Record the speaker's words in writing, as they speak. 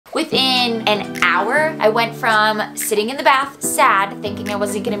Within an hour, I went from sitting in the bath, sad, thinking I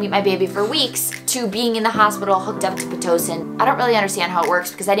wasn't gonna meet my baby for weeks, to being in the hospital hooked up to Pitocin. I don't really understand how it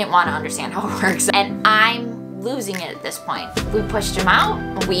works because I didn't want to understand how it works. And I'm losing it at this point. We pushed him out.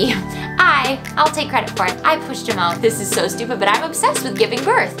 I'll take credit for it. I pushed him out. This is so stupid, but I'm obsessed with giving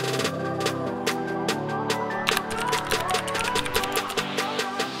birth.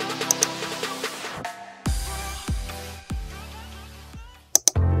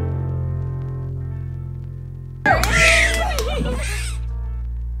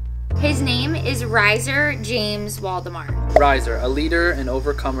 His name is Riser James Waldemar. Riser, a leader and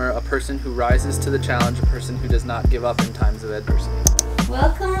overcomer, a person who rises to the challenge, a person who does not give up in times of adversity.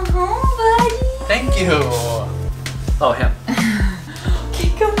 Welcome home, buddy. Thank you. Oh, him. Okay,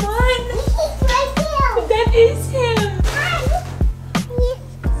 come on. That is him.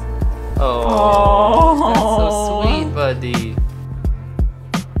 Oh, that's so sweet, buddy.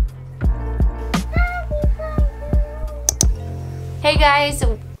 Hey guys.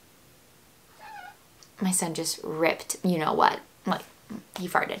 My son just ripped, you know what, like, he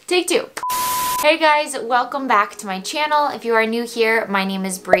farted. Take two. Hey guys, welcome back to my channel. If you are new here, my name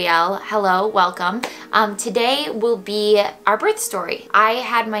is Brielle. Hello, welcome. Today will be our birth story. I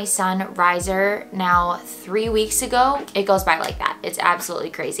had my son Riser now 3 weeks ago. It goes by like that. It's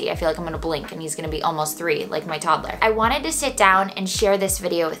absolutely crazy. I feel like I'm gonna blink and he's gonna be almost 3, like my toddler. I wanted to sit down and share this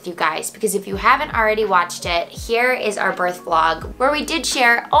video with you guys because if you haven't already watched it, here is our birth vlog where we did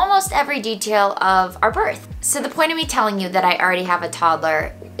share almost every detail of our birth. So the point of me telling you that I already have a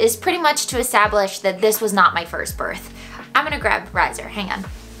toddler is pretty much to establish that this was not my first birth. I'm gonna grab Riser, hang on.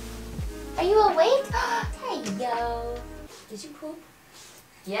 Are you awake? There you go. Did you poop?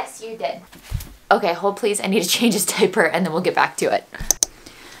 Yes, you did. Okay, hold please, I need to change his diaper and then we'll get back to it.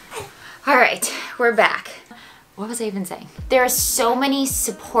 All right, we're back. What was I even saying? There are so many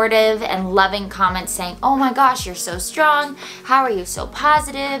supportive and loving comments saying, oh my gosh, you're so strong. How are you so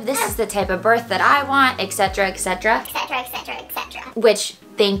positive? This is the type of birth that I want, etc., etc. etc., etc., etc. Which,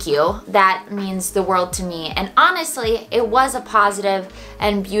 thank you. That means the world to me. And honestly, it was a positive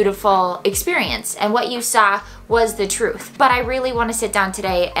and beautiful experience. And what you saw was the truth. But I really want to sit down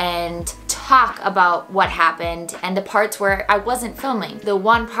today and talk about what happened and the parts where I wasn't filming. The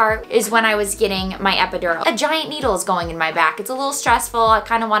one part is when I was getting my epidural. A giant needle is going in my back. It's a little stressful. I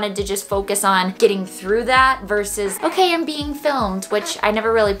kind of wanted to just focus on getting through that versus, okay, I'm being filmed, which I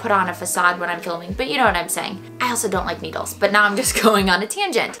never really put on a facade when I'm filming, but you know what I'm saying. I also don't like needles, but now I'm just going on a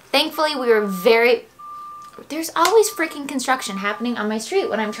tangent. Thankfully, we were there's always freaking construction happening on my street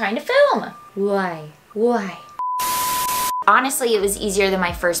when I'm trying to film. Why? Why? Honestly, it was easier than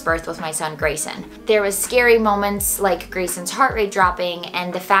my first birth with my son Grayson. There was scary moments like Grayson's heart rate dropping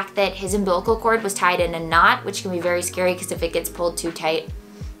and the fact that his umbilical cord was tied in a knot, which can be very scary because if it gets pulled too tight,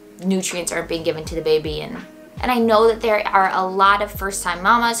 nutrients aren't being given to the baby. And I know that there are a lot of first-time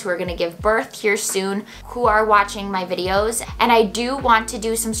mamas who are gonna give birth here soon who are watching my videos. And I do want to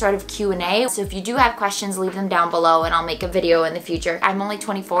do some sort of Q&A. So if you do have questions, leave them down below and I'll make a video in the future. I'm only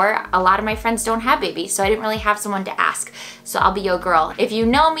 24. A lot of my friends don't have babies, so I didn't really have someone to ask. So I'll be your girl. If you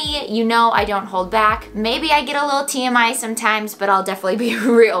know me, you know I don't hold back. Maybe I get a little TMI sometimes, but I'll definitely be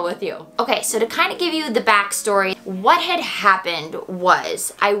real with you. Okay, so to kind of give you the backstory, what had happened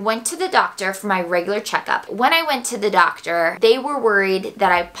was I went to the doctor for my regular checkup. When I went to the doctor, they were worried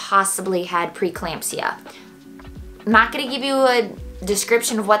that I possibly had preeclampsia. I'm not gonna give you a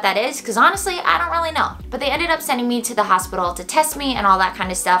description of what that is because honestly, I don't really know. But they ended up sending me to the hospital to test me and all that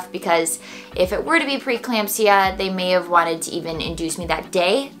kind of stuff because if it were to be preeclampsia, they may have wanted to even induce me that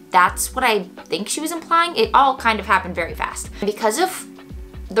day. That's what I think she was implying. It all kind of happened very fast. Because of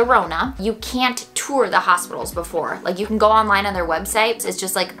the Rona, you can't tour the hospitals before. Like you can go online on their websites, it's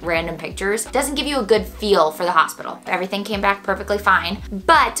just like random pictures. It doesn't give you a good feel for the hospital. Everything came back perfectly fine.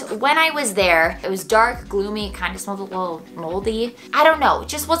 But when I was there, it was dark, gloomy, kind of smelled a little moldy. I don't know, it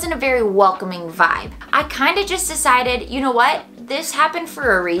just wasn't a very welcoming vibe. I kind of just decided, you know what? This happened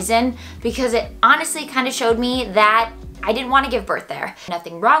for a reason because it honestly kind of showed me that I didn't want to give birth there.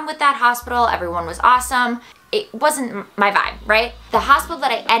 Nothing wrong with that hospital, everyone was awesome. It wasn't my vibe, right? The hospital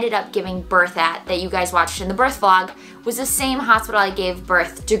that I ended up giving birth at, that you guys watched in the birth vlog, was the same hospital I gave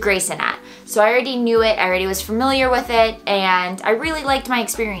birth to Grayson at. So I already knew it, I already was familiar with it, and I really liked my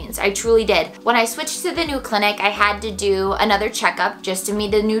experience, I truly did. When I switched to the new clinic, I had to do another checkup just to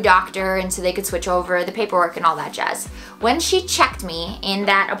meet the new doctor and so they could switch over the paperwork and all that jazz. When she checked me in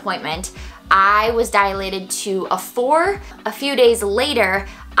that appointment, I was dilated to a 4. A few days later,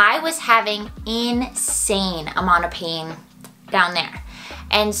 I was having insane amount of pain down there.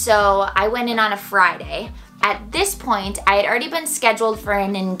 And so I went in on a Friday At this point, I had already been scheduled for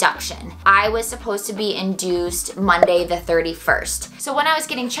an induction. I was supposed to be induced Monday the 31st. So when I was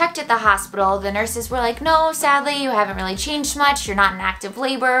getting checked at the hospital, the nurses were like, no, sadly, you haven't really changed much. You're not in active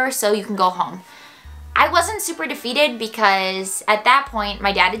labor, so you can go home. I wasn't super defeated because at that point,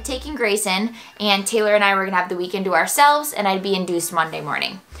 my dad had taken Grayson and Taylor and I were gonna have the weekend to ourselves and I'd be induced Monday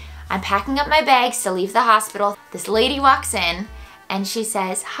morning. I'm packing up my bags to leave the hospital. This lady walks in and she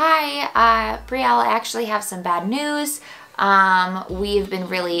says, hi, Brielle, I actually have some bad news. We've been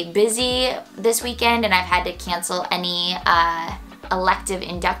really busy this weekend and I've had to cancel any elective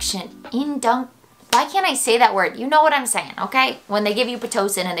why can't I say that word? You know what I'm saying, okay? When they give you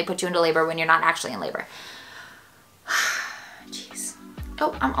Pitocin and they put you into labor when you're not actually in labor. Jeez.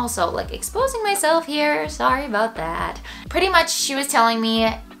 Oh, I'm also like exposing myself here. Sorry about that. Pretty much she was telling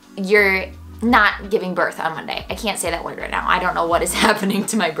me you're not giving birth on Monday. I can't say that word right now. I don't know what is happening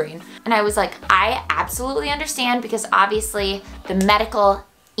to my brain. And I was like, I absolutely understand because obviously the medical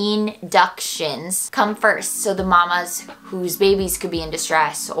inductions come first. So the mamas whose babies could be in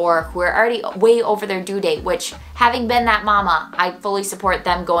distress or who are already way over their due date, which having been that mama, I fully support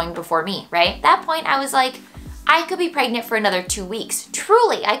them going before me, right? At that point, I was like, I could be pregnant for another 2 weeks.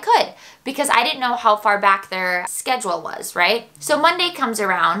 Truly, I could, because I didn't know how far back their schedule was, right? So Monday comes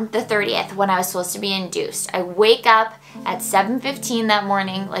around, the 30th, when I was supposed to be induced. I wake up at 7:15 that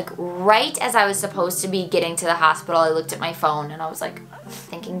morning, like right as I was supposed to be getting to the hospital. I looked at my phone and I was like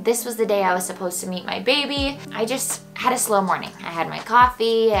thinking this was the day I was supposed to meet my baby. I just had a slow morning. I had my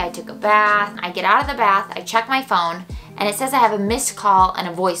coffee, I took a bath. I get out of the bath, I check my phone, and it says I have a missed call and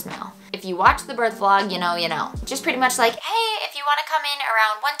a voicemail. If you watch the birth vlog, you know. Just pretty much like, hey, if you want to come in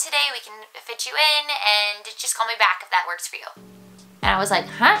around 1 today, we can fit you in and just call me back if that works for you. And I was like,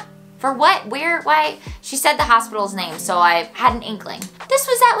 huh? For what? Where? Why? She said the hospital's name, so I had an inkling. This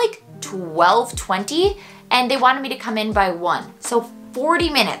was at like 12:20 and they wanted me to come in by 1. So 40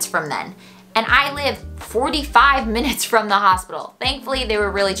 minutes from then. And I live 45 minutes from the hospital. Thankfully, they were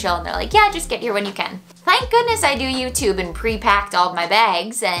really chill and they're like, yeah, just get here when you can. Thank goodness I do YouTube and pre-packed all of my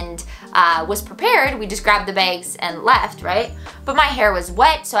bags and was prepared. We just grabbed the bags and left, right? But my hair was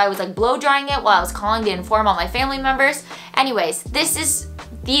wet, so I was like blow drying it while I was calling to inform all my family members. Anyways, this is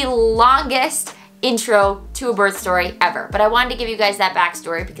the longest intro to a birth story ever. But I wanted to give you guys that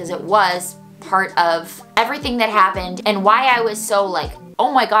backstory because it was part of everything that happened and why I was so like,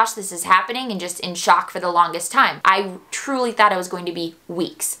 oh my gosh, this is happening, and just in shock for the longest time. I truly thought it was going to be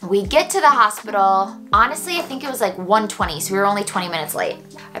weeks. We get to the hospital. Honestly, I think it was like 1:20, so we were only 20 minutes late.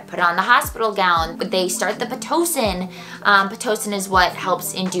 I put on the hospital gown, but they start the Pitocin. Pitocin is what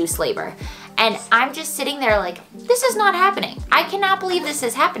helps induce labor. And I'm just sitting there like, this is not happening. I cannot believe this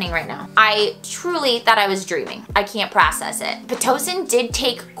is happening right now. I truly thought I was dreaming. I can't process it. Pitocin did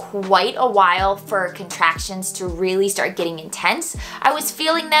take quite a while for contractions to really start getting intense. I was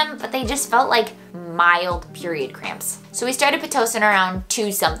feeling them, but they just felt like mild period cramps. So we started Pitocin around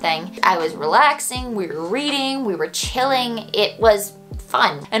 2 something. I was relaxing, we were reading, we were chilling. It was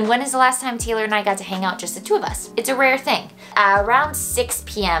fun. And when is the last time Taylor and I got to hang out, just the 2 of us? It's a rare thing. Around 6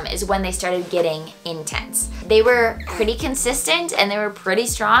 p.m. is when they started getting intense. They were pretty consistent and they were pretty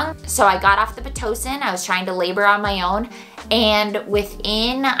strong. So I got off the Pitocin. I was trying to labor on my own. And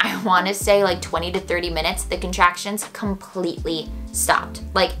within, I want to say like 20 to 30 minutes, the contractions completely stopped.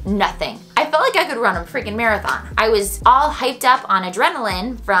 Like nothing. I felt like I could run a freaking marathon. I was all hyped up on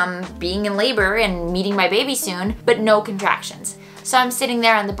adrenaline from being in labor and meeting my baby soon, but no contractions. So I'm sitting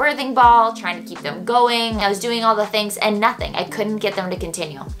there on the birthing ball, trying to keep them going. I was doing all the things and nothing. I couldn't get them to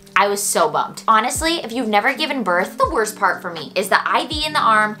continue. I was so bummed. Honestly, if you've never given birth, the worst part for me is the IV in the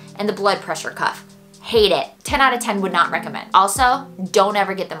arm and the blood pressure cuff. Hate it. 10 out of 10 would not recommend. Also, don't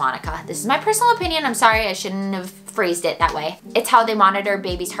ever get the Monica. This is my personal opinion. I'm sorry, I shouldn't have phrased it that way. It's how they monitor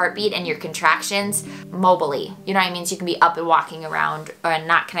baby's heartbeat and your contractions mobily. You know what I mean? So you can be up and walking around or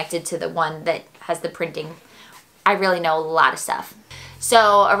not connected to the one that has the printing. I really know a lot of stuff.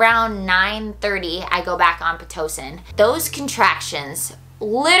 So around 9:30, I go back on Pitocin. Those contractions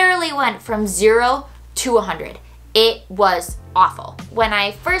literally went from 0 to 100. It was awful. When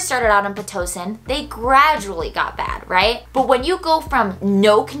I first started out on Pitocin, they gradually got bad, right? But when you go from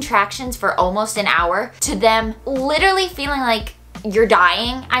no contractions for almost an hour to them literally feeling like you're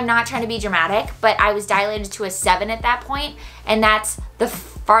dying, I'm not trying to be dramatic, but I was dilated to a 7 at that point, and that's the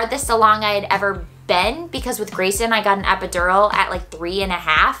farthest along I had ever been, because with Grayson, I got an epidural at like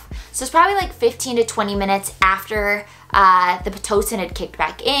 3.5. So it's probably like 15 to 20 minutes after the Pitocin had kicked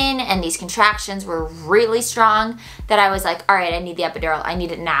back in and these contractions were really strong that I was like, all right, I need the epidural. I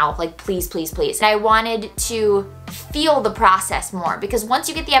need it now. Like, please, please, please. And I wanted to feel the process more, because once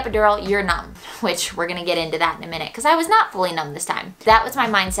you get the epidural, you're numb, which we're gonna get into that in a minute, because I was not fully numb this time. That was my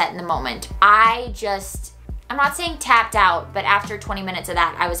mindset in the moment. I'm not saying tapped out, but after 20 minutes of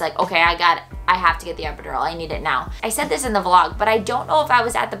that, I was like, okay, I have to get the epidural. I need it now. I said this in the vlog, but I don't know if I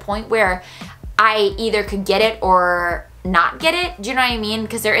was at the point where I either could get it or not get it. Do you know what I mean?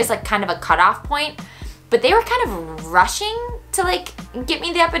 Because there is like kind of a cutoff point, but they were kind of rushing to like get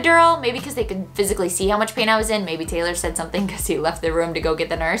me the epidural, maybe because they could physically see how much pain I was in. Maybe Taylor said something because he left the room to go get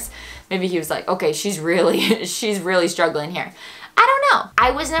the nurse. Maybe he was like, okay, she's really struggling here. I don't know.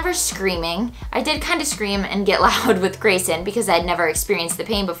 I was never screaming. I did kind of scream and get loud with Grayson because I'd never experienced the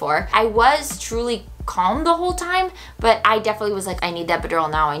pain before. I was truly calm the whole time, but I definitely was like, I need the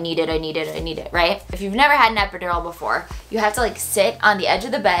epidural now. I need it, I need it, I need it, right? If you've never had an epidural before, you have to like sit on the edge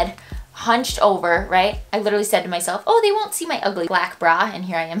of the bed, hunched over, right? I literally said to myself, oh, they won't see my ugly black bra, and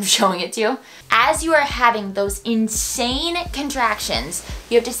here I am showing it to you. As you are having those insane contractions,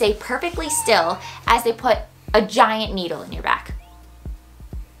 you have to stay perfectly still as they put a giant needle in your back.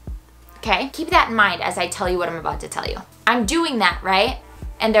 Okay? Keep that in mind as I tell you what I'm about to tell you. I'm doing that, right?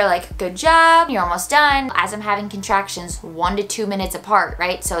 And they're like, good job, you're almost done. As I'm having contractions 1 to 2 minutes apart,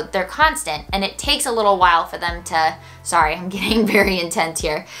 right? So they're constant, and it takes a little while for them to, sorry, I'm getting very intense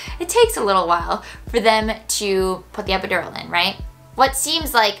here. It takes a little while for them to put the epidural in, right? What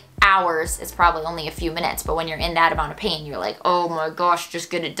seems like hours is probably only a few minutes, but when you're in that amount of pain, you're like, oh my gosh, just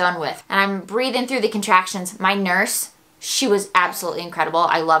get it done with. And I'm breathing through the contractions. My nurse, she was absolutely incredible.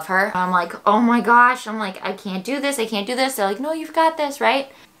 I love her. I'm like, oh my gosh. I'm like, I can't do this. I can't do this. They're like, no, you've got this,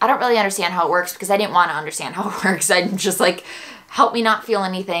 right? I don't really understand how it works because I didn't want to understand how it works. I'm just like, help me not feel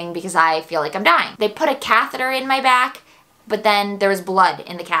anything because I feel like I'm dying. They put a catheter in my back, but then there was blood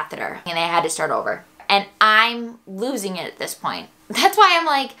in the catheter and they had to start over. And I'm losing it at this point. That's why I'm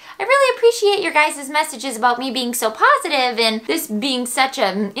like, I really appreciate your guys' messages about me being so positive and this being such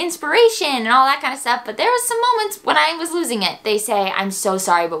an inspiration and all that kind of stuff. But there was some moments when I was losing it. They say, I'm so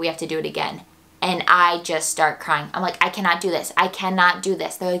sorry, but we have to do it again. And I just start crying. I'm like, I cannot do this. I cannot do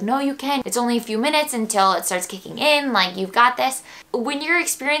this. They're like, no, you can. It's only a few minutes until it starts kicking in. Like, you've got this. When you're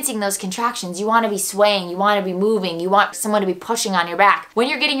experiencing those contractions, you want to be swaying. You want to be moving. You want someone to be pushing on your back. When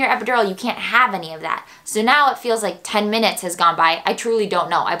you're getting your epidural, you can't have any of that. So now it feels like 10 minutes has gone by. I truly don't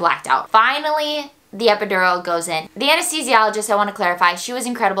know. I blacked out. Finally, the epidural goes in. The anesthesiologist, I want to clarify, she was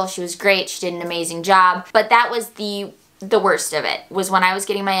incredible. She was great. She did an amazing job. But that was the worst of it, was when I was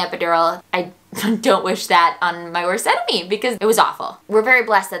getting my epidural. I don't wish that on my worst enemy because it was awful. We're very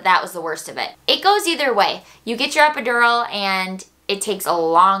blessed that that was the worst of it. It goes either way. You get your epidural and it takes a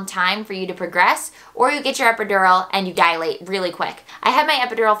long time for you to progress, or you get your epidural and you dilate really quick. I had my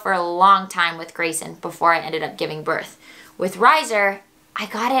epidural for a long time with Grayson before I ended up giving birth. With Riser, I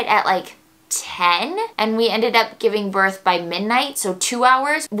got it at like 10 and we ended up giving birth by midnight, so 2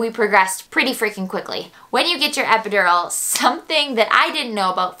 hours. We progressed pretty freaking quickly. When you get your epidural, something that I didn't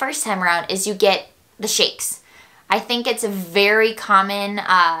know about first time around is you get the shakes. I think it's a very common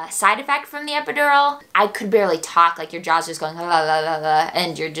side effect from the epidural. I could barely talk, like your jaw's just going la, la, la, la,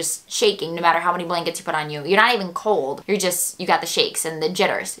 and you're just shaking no matter how many blankets you put on you. You're not even cold. You got the shakes and the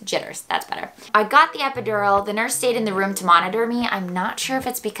jitters, that's better. I got the epidural. The nurse stayed in the room to monitor me. I'm not sure if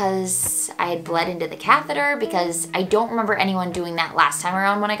it's because I had bled into the catheter, because I don't remember anyone doing that last time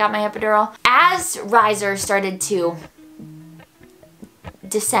around when I got my epidural. As Riser started to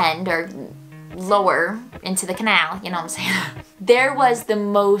descend or lower into the canal, you know what I'm saying? There was the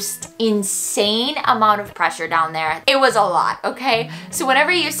most insane amount of pressure down there. It was a lot, okay? So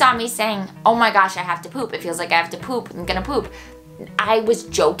whenever you saw me saying, oh my gosh, I have to poop, it feels like I have to poop, I'm gonna poop, I was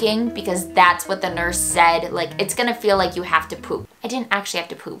joking because that's what the nurse said, like, it's gonna feel like you have to poop. I didn't actually have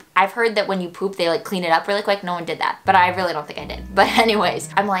to poop. I've heard that when you poop, they like clean it up really quick. No one did that, but I really don't think I did. But anyways,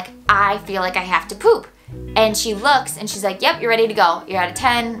 I'm like, I feel like I have to poop. And she looks and she's like, yep, you're ready to go. You're at a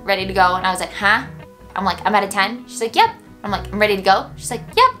 10, ready to go. And I was like, huh? I'm like, I'm at a 10. She's like, yep. I'm like, I'm ready to go. She's like,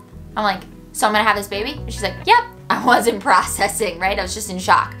 yep. I'm like, so I'm gonna have this baby? And she's like, yep. I wasn't processing, right? I was just in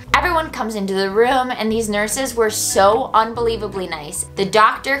shock. Everyone comes into the room and these nurses were so unbelievably nice. The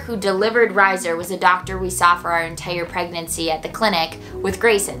doctor who delivered Riser was a doctor we saw for our entire pregnancy at the clinic with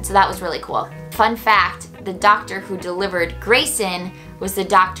Grayson, so that was really cool. Fun fact, the doctor who delivered Grayson was the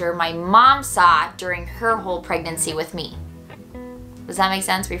doctor my mom saw during her whole pregnancy with me. Does that make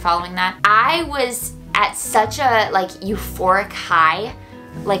sense? Were you following that? I was at such a like euphoric high,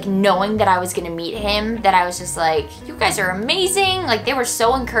 like knowing that I was gonna meet him, that I was just like, you guys are amazing. Like they were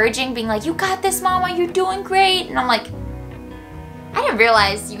so encouraging, being like, you got this, mama, you're doing great. And I'm like, I didn't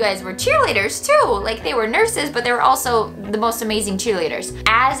realize you guys were cheerleaders too. Like they were nurses, but they were also the most amazing cheerleaders.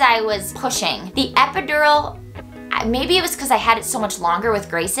 As I was pushing, the epidural, maybe it was because I had it so much longer with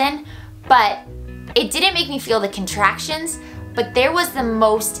Grayson, but it didn't make me feel the contractions, but there was the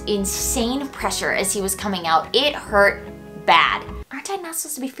most insane pressure as he was coming out. It hurt bad. Aren't I not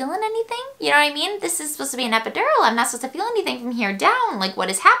supposed to be feeling anything? You know what I mean? This is supposed to be an epidural. I'm not supposed to feel anything from here down. Like, what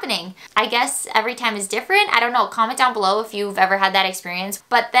is happening? I guess every time is different. I don't know. Comment down below if you've ever had that experience.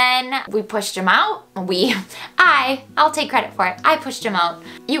 But then we pushed him out. I'll take credit for it. I pushed him out.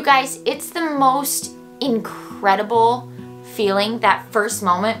 You guys, it's the most incredible feeling, that first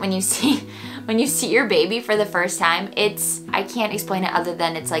moment when you see your baby for the first time. I can't explain it other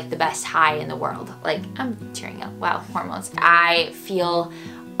than it's like the best high in the world. Like, I'm tearing up. Wow, hormones. I feel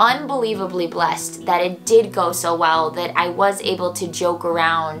unbelievably blessed that it did go so well, that I was able to joke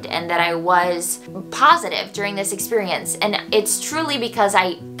around and that I was positive during this experience. And it's truly because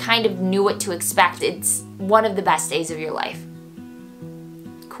I kind of knew what to expect. It's one of the best days of your life.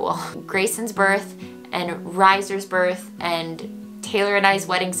 Cool. Grayson's birth and Riser's birth and Taylor and I's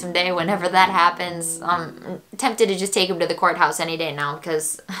wedding someday, whenever that happens. I'm tempted to just take him to the courthouse any day now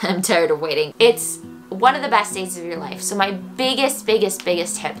because I'm tired of waiting. It's one of the best days of your life. So my biggest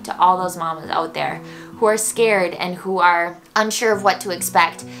tip to all those mamas out there who are scared and who are unsure of what to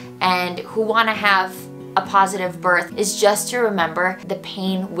expect and who want to have a positive birth is just to remember the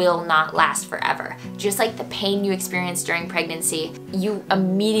pain will not last forever. Just like the pain you experience during pregnancy, you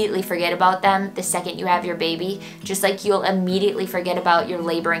immediately forget about them the second you have your baby, just like you'll immediately forget about your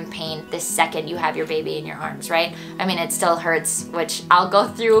laboring pain the second you have your baby in your arms, right? I mean, it still hurts, which I'll go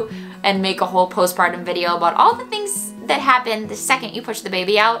through and make a whole postpartum video about all the things that happen the second you push the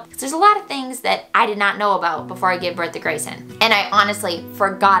baby out. Because there's a lot of things that I did not know about before I gave birth to Grayson. And I honestly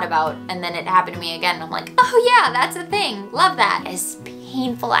forgot about, and then it happened to me again. And I'm like, oh yeah, that's a thing. Love that. As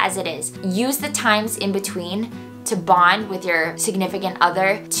painful as it is, use the times in between to bond with your significant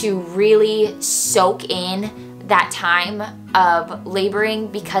other, to really soak in that time of laboring,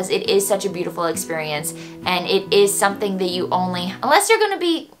 because it is such a beautiful experience. And it is something that you only, unless you're gonna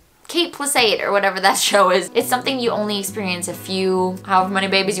be Kate plus 8 or whatever that show is, it's something you only experience a few, however many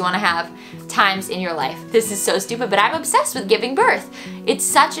babies you want to have, times in your life. This is so stupid, but I'm obsessed with giving birth. It's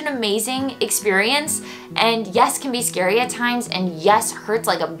such an amazing experience, and yes, can be scary at times, and yes, hurts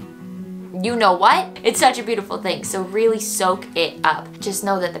like a you know what? It's such a beautiful thing, so really soak it up. Just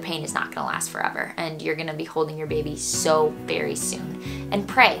know that the pain is not gonna last forever, and you're gonna be holding your baby so very soon. And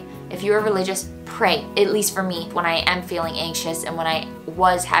pray. If you are religious, pray. At least for me, when I am feeling anxious and when I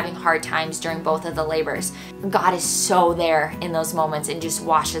was having hard times during both of the labors, God is so there in those moments and just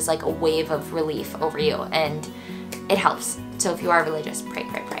washes like a wave of relief over you, and it helps. So if you are religious, pray,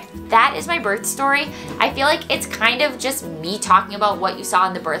 pray, pray. That is my birth story. I feel like it's kind of just me talking about what you saw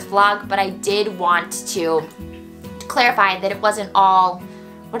in the birth vlog, but I did want to clarify that it wasn't all,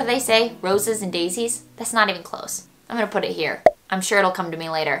 what do they say? Roses and daisies? That's not even close. I'm gonna put it here. I'm sure it'll come to me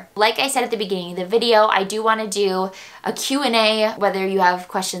later. Like I said at the beginning of the video, I do want to do a Q&A, whether you have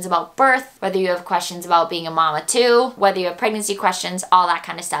questions about birth, whether you have questions about being a mama too, whether you have pregnancy questions, all that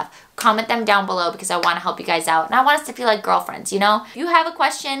kind of stuff. Comment them down below because I want to help you guys out. And I want us to feel like girlfriends, you know? If you have a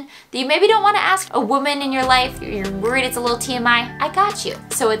question that you maybe don't want to ask a woman in your life, you're worried it's a little TMI, I got you.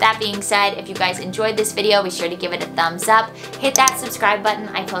 So with that being said, if you guys enjoyed this video, be sure to give it a thumbs up. Hit that subscribe button.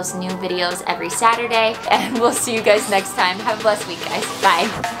 I post new videos every Saturday. And we'll see you guys next time. Have a blessed week, guys.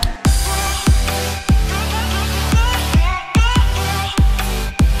 Bye.